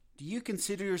Do you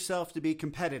consider yourself to be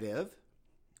competitive?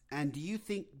 And do you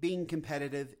think being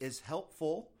competitive is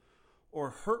helpful or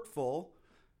hurtful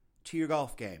to your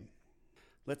golf game?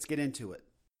 Let's get into it.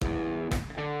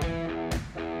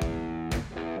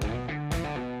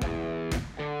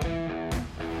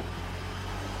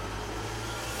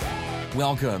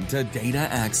 Welcome to Data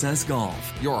Access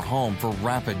Golf, your home for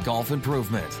rapid golf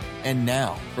improvement. And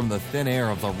now, from the thin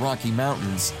air of the Rocky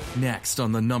Mountains, next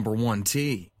on the number one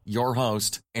tee, your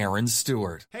host, Aaron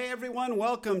Stewart. Hey everyone,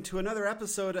 welcome to another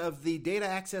episode of the Data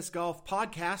Access Golf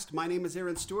podcast. My name is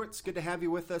Aaron Stewart. It's good to have you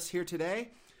with us here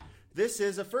today. This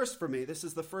is a first for me. This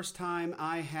is the first time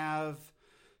I have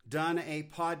done a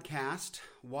podcast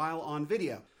while on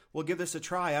video. We'll give this a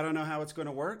try. I don't know how it's going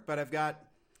to work, but I've got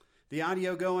the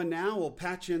audio going now. We'll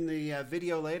patch in the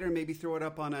video later, maybe throw it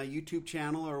up on a YouTube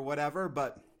channel or whatever,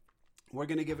 but we're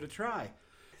going to give it a try.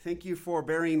 Thank you for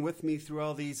bearing with me through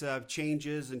all these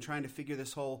changes and trying to figure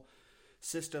this whole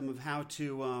system of how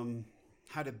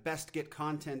to best get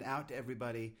content out to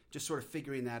everybody, just sort of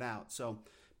figuring that out. So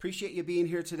appreciate you being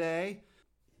here today.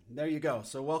 There you go.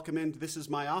 So welcome in. This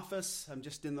is my office. I'm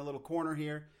just in the little corner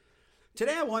here.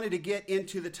 Today I wanted to get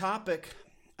into the topic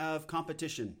of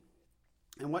competition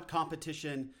and what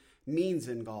competition means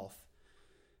in golf.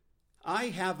 I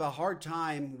have a hard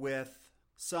time with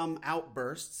some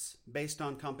outbursts based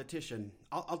on competition.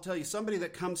 I'll tell you, somebody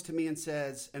that comes to me and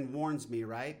says, and warns me,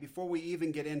 right, before we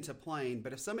even get into playing,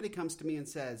 but if somebody comes to me and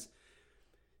says,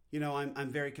 you know, I'm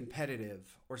very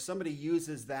competitive, or somebody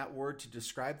uses that word to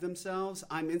describe themselves,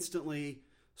 I'm instantly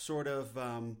sort of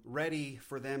ready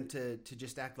for them to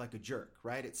just act like a jerk,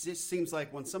 right? It just seems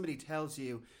like when somebody tells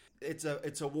you, it's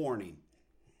a warning.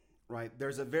 Right?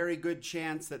 There's a very good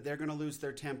chance that they're going to lose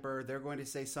their temper. They're going to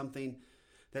say something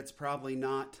that's probably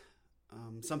not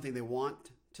something they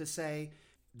want to say.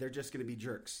 They're just going to be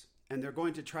jerks. And they're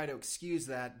going to try to excuse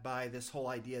that by this whole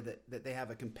idea that they have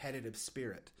a competitive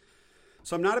spirit.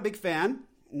 So I'm not a big fan.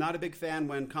 Not a big fan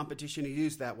when competition is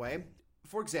used that way.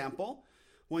 For example,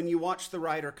 when you watch the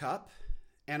Ryder Cup,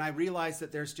 and I realize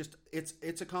that there's just,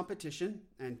 it's a competition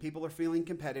and people are feeling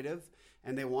competitive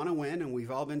and they want to win. And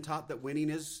we've all been taught that winning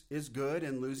is good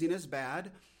and losing is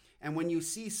bad. And when you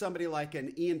see somebody like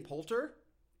an Ian Poulter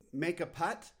make a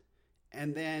putt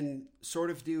and then sort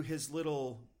of do his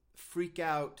little freak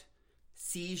out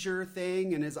seizure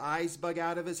thing and his eyes bug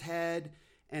out of his head.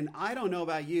 And I don't know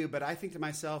about you, but I think to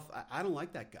myself, I don't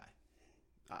like that guy.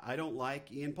 I don't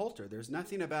like Ian Poulter. There's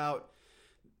nothing about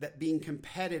that being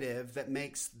competitive that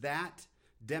makes that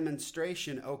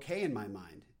demonstration okay in my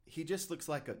mind. He just looks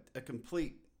like a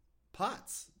complete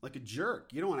putz, like a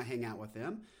jerk. You don't want to hang out with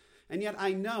him. And yet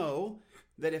I know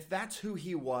that if that's who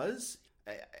he was,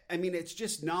 I mean,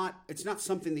 it's not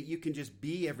something that you can just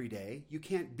be every day. You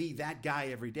can't be that guy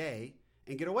every day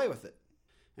and get away with it.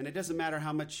 And it doesn't matter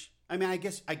how much, I mean, I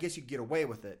guess you get away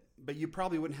with it, but you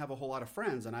probably wouldn't have a whole lot of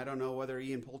friends. And I don't know whether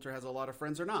Ian Poulter has a lot of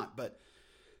friends or not, but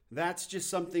that's just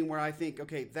something where I think,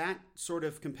 okay, that sort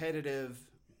of competitive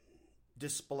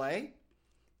display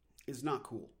is not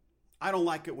cool. I don't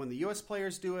like it when the U.S.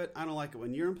 players do it. I don't like it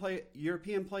when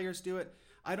European players do it.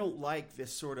 I don't like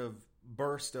this sort of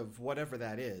burst of whatever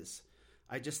that is.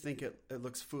 I just think it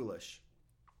looks foolish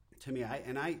to me.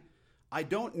 I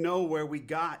don't know where we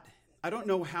got, I don't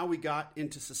know how we got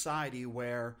into society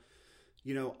where,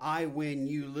 you know, I win,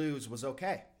 you lose was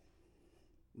okay.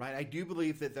 Right? I do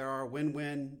believe that there are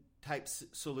win-win type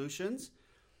solutions.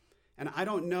 And I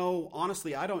don't know,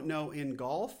 honestly, I don't know in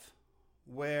golf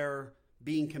where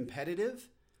being competitive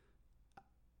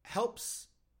helps.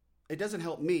 It doesn't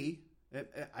help me.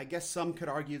 I guess some could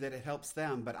argue that it helps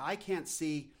them, but I can't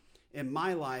see in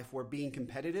my life where being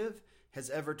competitive has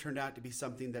ever turned out to be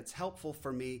something that's helpful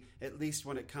for me, at least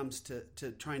when it comes to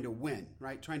trying to win,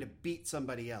 right? Trying to beat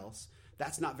somebody else.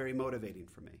 That's not very motivating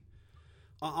for me.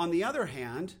 On the other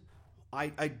hand,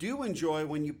 I do enjoy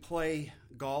when you play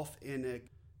golf in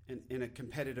a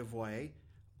competitive way,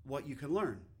 what you can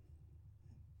learn.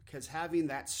 Because having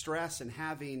that stress and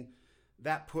having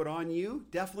that put on you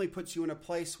definitely puts you in a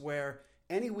place where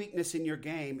any weakness in your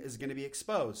game is going to be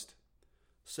exposed.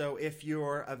 So if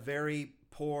you're a very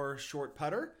poor short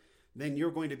putter, then you're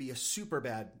going to be a super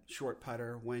bad short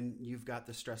putter when you've got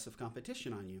the stress of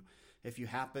competition on you. If you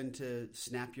happen to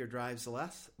snap your drives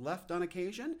left on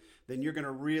occasion, then you're going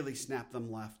to really snap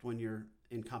them left when you're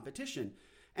in competition.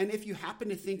 And if you happen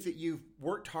to think that you've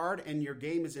worked hard and your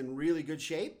game is in really good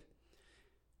shape,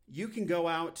 you can go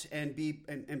out and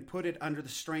put it under the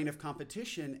strain of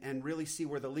competition and really see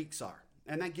where the leaks are.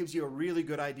 And that gives you a really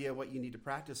good idea of what you need to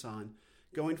practice on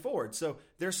going forward. So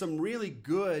there's some really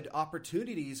good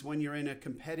opportunities when you're in a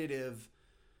competitive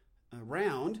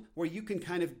round where you can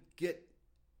kind of get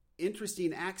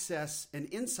interesting access and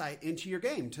insight into your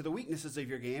game, to the weaknesses of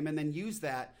your game, and then use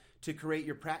that to create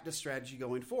your practice strategy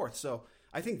going forth. So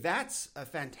I think that's a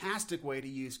fantastic way to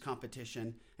use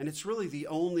competition, and it's really the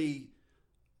only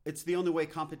way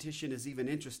competition is even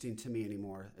interesting to me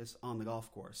anymore, is on the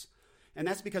golf course. And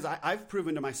that's because I've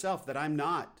proven to myself that I'm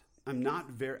not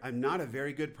a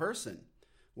very good person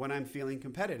when I'm feeling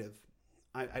competitive.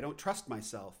 I don't trust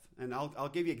myself. And I'll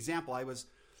give you an example.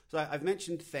 I've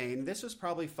mentioned Thane. This was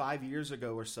probably 5 years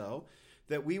ago or so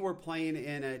that we were playing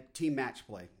in a team match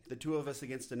play, the two of us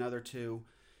against another two,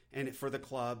 and for the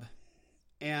club.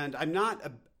 And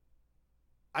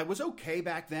I was okay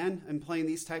back then in playing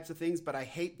these types of things, but I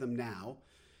hate them now.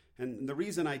 And the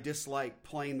reason I dislike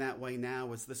playing that way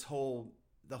now is the whole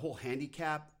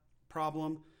handicap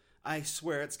problem. I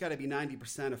swear it's got to be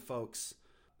 90% of folks,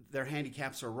 their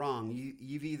handicaps are wrong.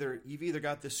 You've either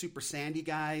got the super sandy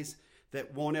guys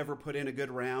that won't ever put in a good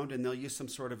round, and they'll use some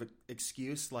sort of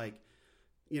excuse like,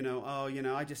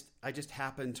 I just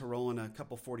happened to roll in a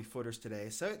couple 40-footers today.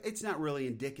 So it's not really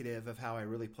indicative of how I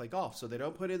really play golf. So they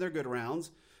don't put in their good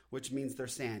rounds, which means they're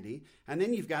sandy. And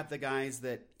then you've got the guys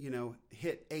that,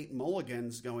 hit 8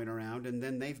 mulligans going around, and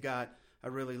then they've got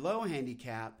a really low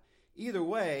handicap. Either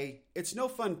way, it's no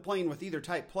fun playing with either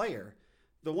type player.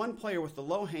 The one player with the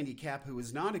low handicap who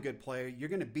is not a good player, you're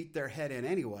going to beat their head in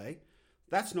anyway.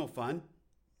 That's no fun,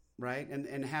 right?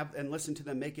 And listen to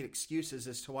them making excuses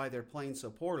as to why they're playing so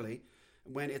poorly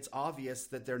when it's obvious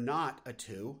that they're not a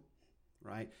 2,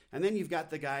 right? And then you've got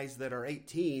the guys that are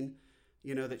 18,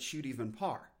 that shoot even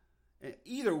par.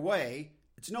 Either way,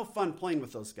 it's no fun playing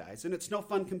with those guys, and it's no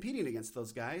fun competing against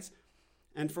those guys.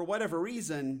 And for whatever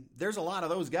reason, there's a lot of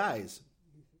those guys.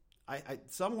 I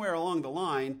somewhere along the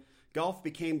line, golf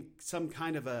became some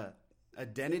kind of a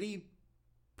identity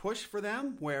push for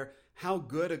them, where how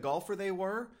good a golfer they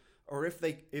were, or if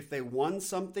they won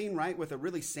something, right, with a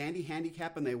really sandy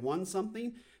handicap and they won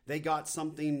something, they got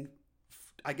something,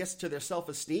 I guess, to their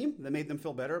self-esteem that made them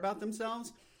feel better about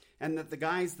themselves. And that the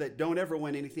guys that don't ever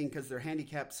win anything because their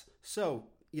handicap's is so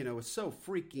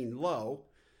freaking low,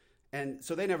 and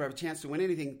so they never have a chance to win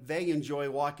anything, they enjoy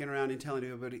walking around and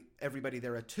telling everybody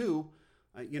they're a 2,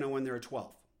 when they're a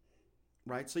 12.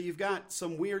 Right? So you've got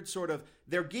some weird sort of,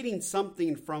 they're getting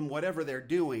something from whatever they're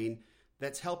doing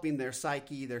that's helping their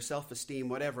psyche, their self-esteem,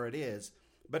 whatever it is,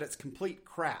 but it's complete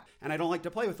crap. And I don't like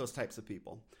to play with those types of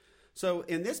people. So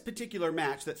in this particular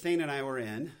match that Thane and I were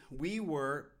in, we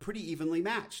were pretty evenly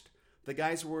matched. The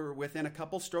guys were within a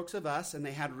couple strokes of us, and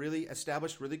they had really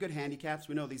established really good handicaps.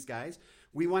 We know these guys.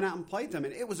 We went out and played them,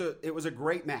 and it was a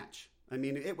great match. I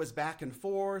mean, it was back and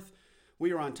forth.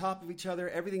 We were on top of each other.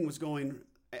 Everything was going.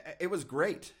 It was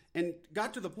great, and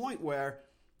got to the point where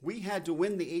we had to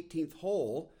win the 18th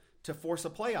hole to force a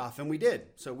playoff, and we did.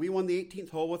 So we won the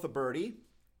 18th hole with a birdie.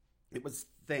 It was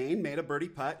Thane made a birdie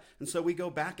putt, and so we go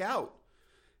back out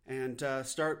and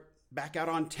start back out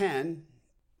on 10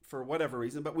 for whatever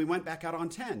reason, but we went back out on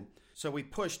 10. So we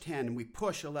push 10, and we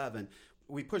push 11,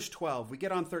 we push 12. We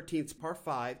get on 13th, it's par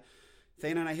 5.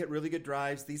 Thane and I hit really good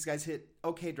drives. These guys hit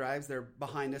okay drives. They're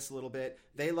behind us a little bit.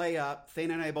 They lay up.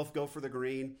 Thane and I both go for the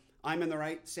green. I'm in the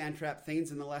right sand trap. Thane's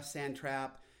in the left sand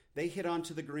trap. They hit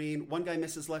onto the green. One guy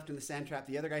misses left in the sand trap.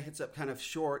 The other guy hits up kind of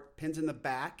short, pins in the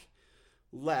back,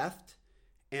 left,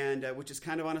 and which is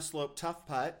kind of on a slope, tough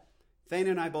putt. Thane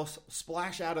and I both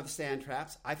splash out of the sand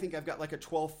traps. I think I've got like a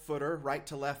 12-footer right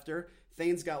to lefter.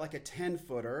 Thane's got like a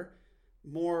 10-footer.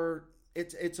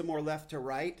 It's a more left to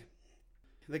right.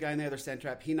 The guy in the other sand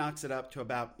trap, he knocks it up to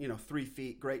about 3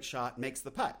 feet. Great shot, makes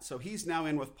the putt. So he's now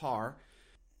in with par.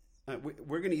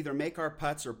 We're going to either make our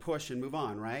putts or push and move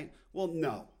on, right? Well,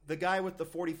 no. The guy with the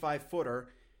 45-footer,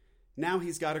 now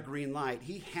he's got a green light.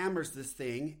 He hammers this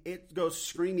thing. It goes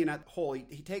screaming at the hole.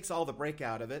 He takes all the break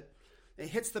out of it. It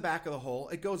hits the back of the hole.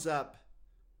 It goes up.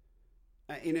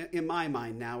 In my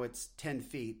mind now, it's 10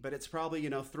 feet, but it's probably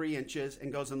 3 inches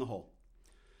and goes in the hole.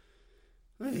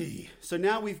 So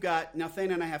now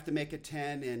Thane and I have to make a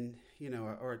 10 and,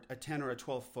 or a 10 or a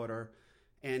 12-footer,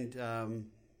 and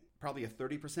probably a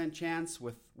 30% chance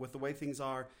with the way things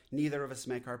are. Neither of us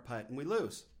make our putt, and we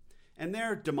lose. And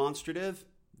they're demonstrative.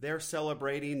 They're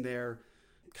celebrating their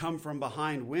come from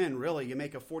behind win, really. You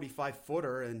make a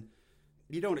 45-footer, and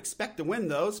you don't expect to win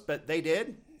those, but they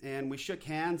did. And we shook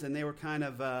hands, and they were kind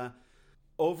of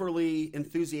overly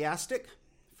enthusiastic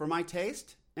for my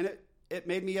taste, and it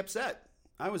made me upset.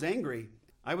 I was angry.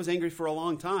 I was angry for a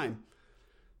long time.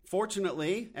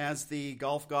 Fortunately, as the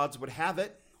golf gods would have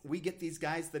it, we get these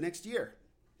guys the next year.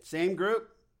 Same group.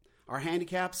 Our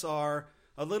handicaps are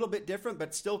a little bit different,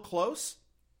 but still close.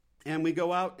 and we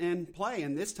go out and play.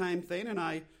 And this time, Thane and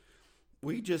I,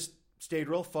 we just stayed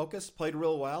real focused, played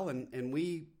real well, and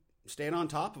we stayed on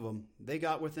top of them. They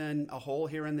got within a hole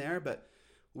here and there, but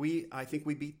I think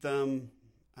we beat them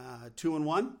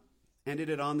 2-1, ended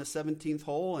it on the 17th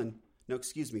hole,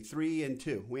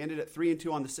 3-2. We ended at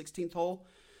 3-2 on the 16th hole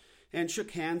and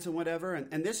shook hands and whatever.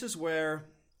 And this is where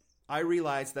I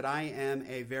realized that I am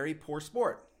a very poor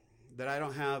sport, that I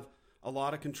don't have a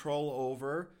lot of control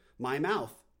over my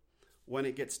mouth when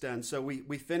it gets done. So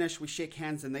we finish, we shake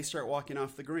hands, and they start walking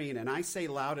off the green, and I say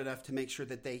loud enough to make sure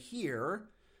that they hear,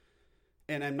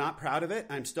 and I'm not proud of it.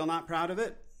 I'm still not proud of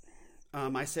it.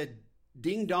 I said,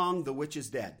 "Ding dong, the witch is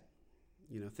dead."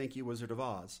 Thank you, Wizard of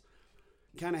Oz.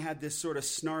 Kind of had this sort of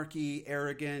snarky,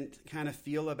 arrogant kind of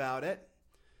feel about it.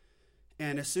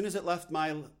 And as soon as it left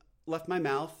my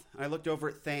mouth, I looked over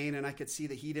at Thane, and I could see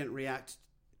that he didn't react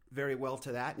very well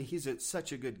to that. And he's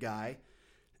such a good guy.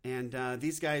 And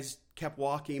these guys kept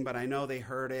walking, but I know they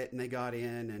heard it and they got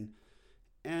in.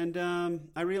 And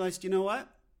I realized, you know what?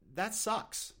 That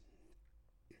sucks.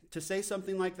 To say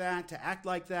something like that, to act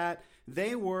like that.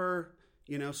 They were,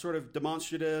 sort of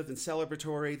demonstrative and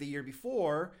celebratory the year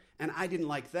before, and I didn't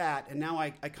like that. And now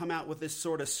I come out with this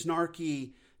sort of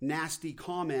snarky, nasty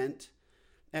comment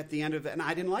at the end of it, and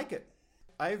I didn't like it.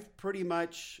 I've pretty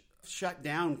much shut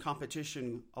down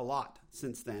competition a lot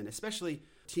since then, especially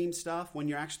team stuff when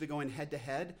you're actually going head to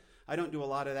head. I don't do a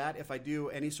lot of that. If I do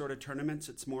any sort of tournaments,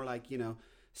 it's more like,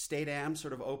 state am,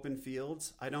 sort of open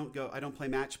fields. I don't play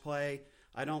match play.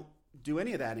 I don't do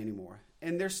any of that anymore.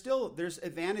 And there's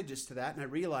advantages to that. And I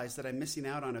realize that I'm missing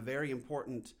out on a very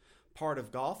important part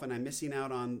of golf, and I'm missing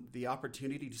out on the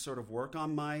opportunity to sort of work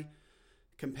on my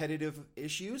competitive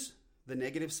issues, the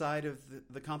negative side of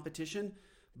the competition.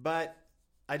 But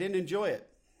I didn't enjoy it.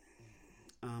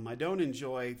 I don't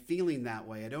enjoy feeling that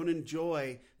way. I don't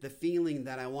enjoy the feeling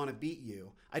that I want to beat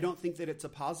you. I don't think that it's a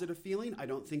positive feeling. I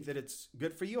don't think that it's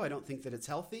good for you. I don't think that it's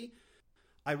healthy.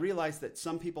 I realize that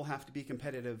some people have to be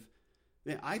competitive.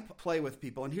 I play with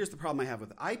people, and here's the problem I have with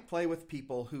it. I play with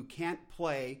people who can't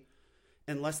play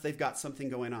unless they've got something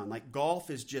going on. Like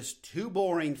golf is just too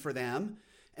boring for them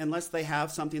unless they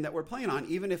have something that we're playing on,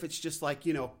 even if it's just like,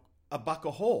 a buck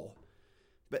a hole.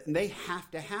 But they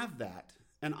have to have that.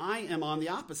 And I am on the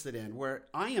opposite end where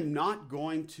I don't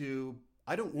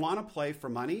want to play for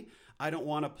money. I don't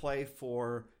want to play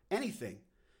for anything.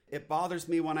 It bothers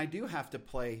me when I do have to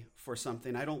play for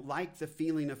something. I don't like the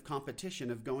feeling of competition,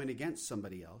 of going against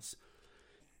somebody else.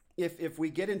 If we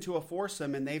get into a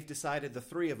foursome and they've decided, the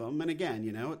three of them, and again,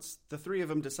 it's the three of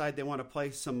them decide they want to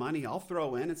play some money, I'll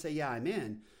throw in and say, yeah, I'm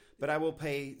in. But I will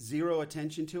pay zero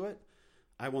attention to it.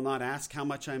 I will not ask how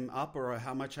much I'm up or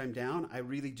how much I'm down. I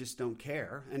really just don't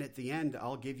care. And at the end,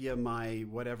 I'll give you my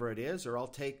whatever it is, or I'll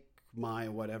take my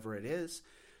whatever it is.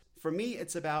 For me,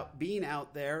 it's about being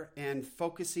out there and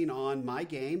focusing on my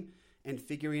game and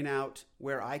figuring out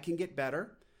where I can get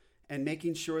better and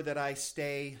making sure that I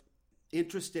stay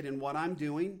interested in what I'm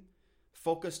doing,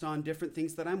 focused on different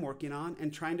things that I'm working on,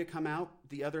 and trying to come out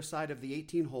the other side of the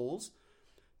 18 holes.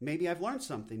 Maybe I've learned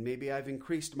something. Maybe I've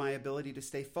increased my ability to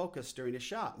stay focused during a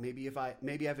shot. Maybe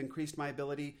I've increased my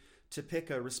ability to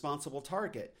pick a responsible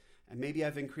target. And maybe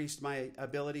I've increased my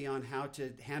ability on how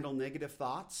to handle negative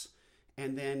thoughts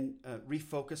and then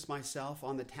refocus myself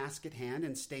on the task at hand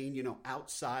and staying,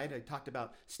 outside. I talked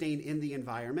about staying in the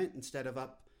environment instead of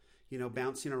up,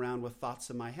 bouncing around with thoughts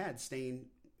in my head, staying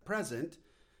present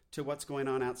to what's going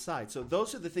on outside. So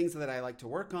those are the things that I like to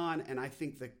work on. And I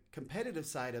think the competitive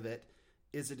side of it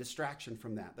is a distraction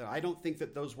from that. I don't think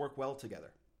that those work well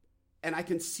together. And I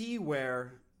can see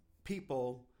where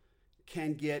people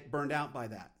can get burned out by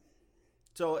that.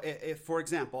 So if, for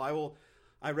example,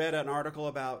 I read an article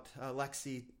about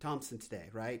Lexi Thompson today,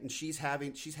 right? And she's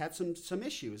had some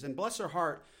issues, and bless her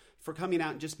heart for coming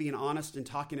out and just being honest and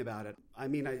talking about it. I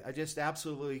mean, I just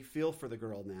absolutely feel for the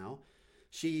girl now.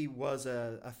 She was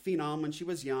a phenom when she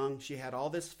was young. She had all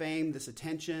this fame, this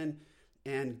attention,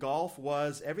 and golf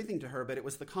was everything to her, but it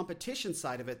was the competition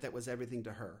side of it that was everything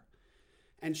to her.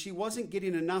 And she wasn't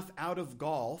getting enough out of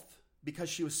golf because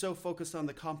she was so focused on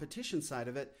the competition side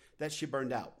of it that she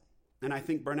burned out. And I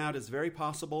think burnout is very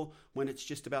possible when it's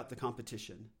just about the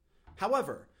competition.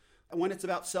 However, when it's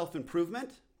about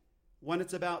self-improvement, when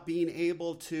it's about being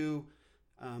able to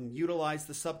utilize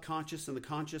the subconscious and the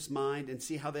conscious mind and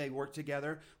see how they work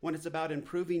together, when it's about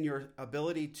improving your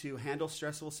ability to handle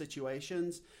stressful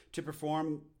situations, to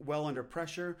perform well under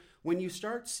pressure, when you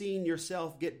start seeing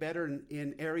yourself get better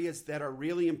in areas that are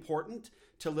really important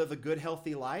to live a good,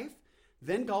 healthy life,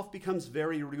 then golf becomes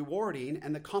very rewarding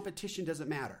and the competition doesn't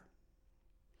matter.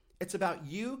 It's about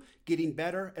you getting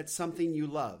better at something you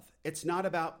love. It's not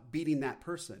about beating that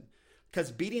person,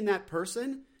 because beating that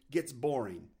person gets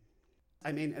boring.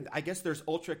 I mean, I guess there's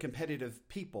ultra competitive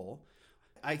people.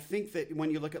 I think that when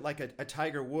you look at like a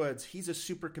Tiger Woods, he's a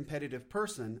super competitive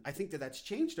person. I think that that's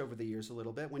changed over the years a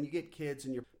little bit. When you get kids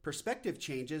and your perspective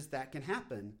changes, that can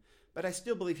happen. But I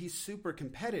still believe he's super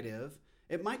competitive.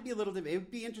 It might be it would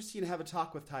be interesting to have a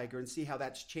talk with Tiger and see how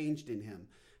that's changed in him,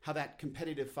 how that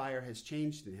competitive fire has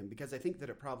changed in him, because I think that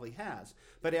it probably has.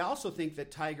 But I also think that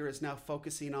Tiger is now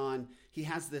focusing on, he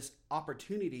has this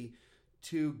opportunity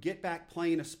to get back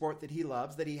playing a sport that he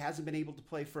loves, that he hasn't been able to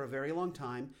play for a very long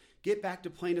time, get back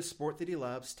to playing a sport that he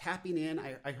loves, tapping in.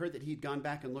 I heard that he'd gone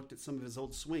back and looked at some of his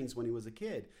old swings when he was a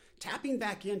kid, tapping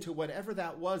back into whatever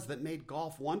that was that made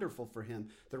golf wonderful for him,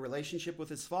 the relationship with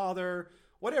his father,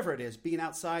 whatever it is, being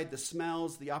outside, the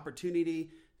smells, the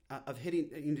opportunity of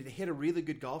hitting, to hit a really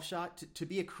good golf shot, to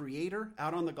be a creator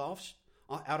out on the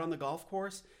golf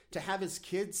course, to have his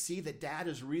kids see that dad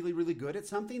is really, really good at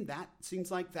something. That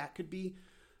seems like that could be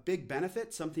a big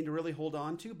benefit, something to really hold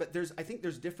on to. But I think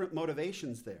there's different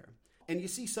motivations there. And you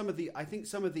see some of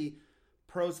the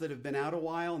pros that have been out a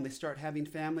while and they start having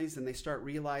families and they start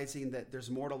realizing that there's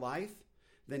more to life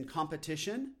than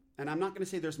competition. And I'm not going to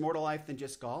say there's more to life than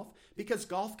just golf, because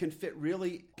golf can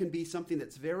be something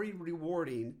that's very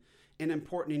rewarding and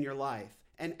important in your life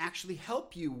and actually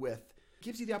help you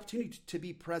gives you the opportunity to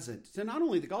be present to not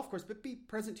only the golf course, but be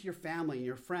present to your family and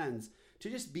your friends,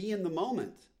 to just be in the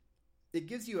moment. It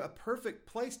gives you a perfect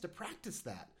place to practice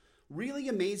that. Really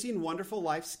amazing, wonderful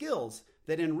life skills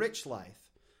that enrich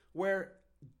life, where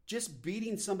just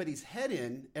beating somebody's head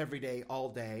in every day, all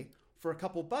day, for a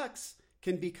couple bucks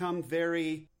can become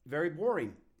very, very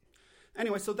boring.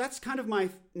 Anyway, so that's kind of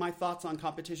my thoughts on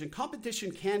competition.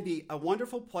 Competition can be a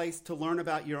wonderful place to learn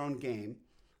about your own game.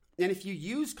 And if you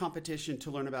use competition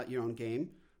to learn about your own game,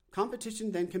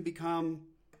 competition then can become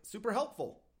super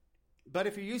helpful. But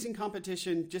if you're using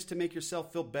competition just to make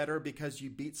yourself feel better because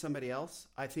you beat somebody else,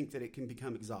 I think that it can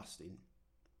become exhausting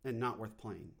and not worth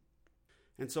playing.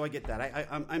 And so I get that.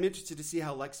 I'm interested to see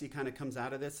how Lexi kind of comes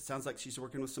out of this. It sounds like she's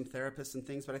working with some therapists and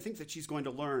things, but I think that she's going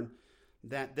to learn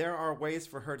that there are ways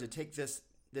for her to take this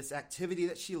activity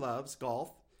that she loves,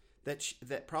 golf,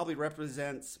 that probably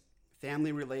represents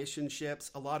family relationships,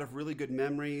 a lot of really good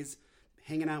memories,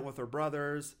 hanging out with her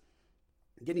brothers,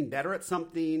 getting better at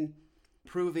something,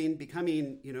 improving,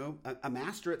 becoming, a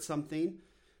master at something.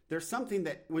 There's something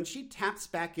that when she taps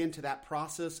back into that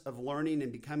process of learning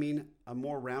and becoming a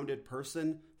more rounded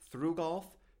person through golf,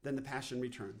 then the passion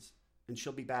returns and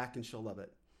she'll be back and she'll love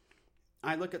it.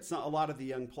 I look at a lot of the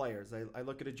young players. I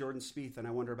look at a Jordan Spieth and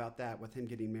I wonder about that with him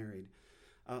getting married.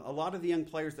 A lot of the young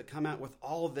players that come out with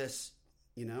all of this,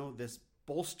 this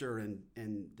bolster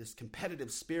and this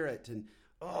competitive spirit and,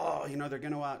 they're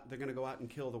going to go out and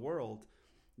kill the world,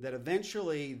 that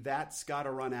eventually that's got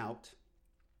to run out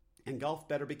and golf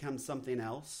better become something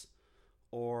else,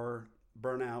 or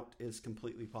burnout is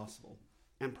completely possible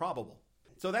and probable.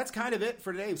 So that's kind of it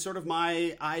for today. Sort of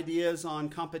my ideas on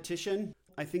competition.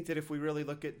 I think that if we really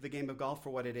look at the game of golf for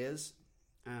what it is,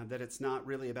 that it's not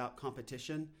really about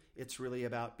competition. It's really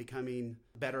about becoming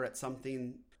better at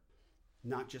something,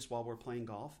 not just while we're playing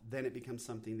golf. Then it becomes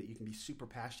something that you can be super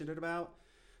passionate about,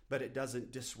 but it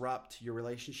doesn't disrupt your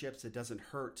relationships. It doesn't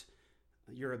hurt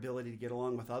your ability to get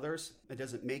along with others. It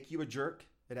doesn't make you a jerk.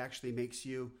 It actually makes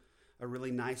you a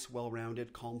really nice,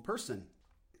 well-rounded, calm person.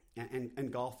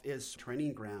 And golf is a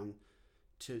training ground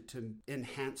to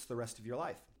enhance the rest of your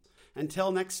life.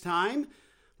 Until next time,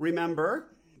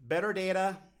 remember, better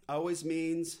data always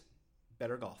means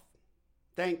better golf.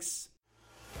 Thanks.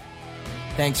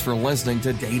 Thanks for listening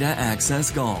to Data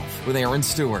Access Golf with Aaron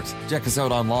Stewart. Check us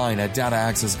out online at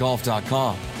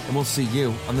dataaccessgolf.com, and we'll see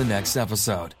you on the next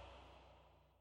episode.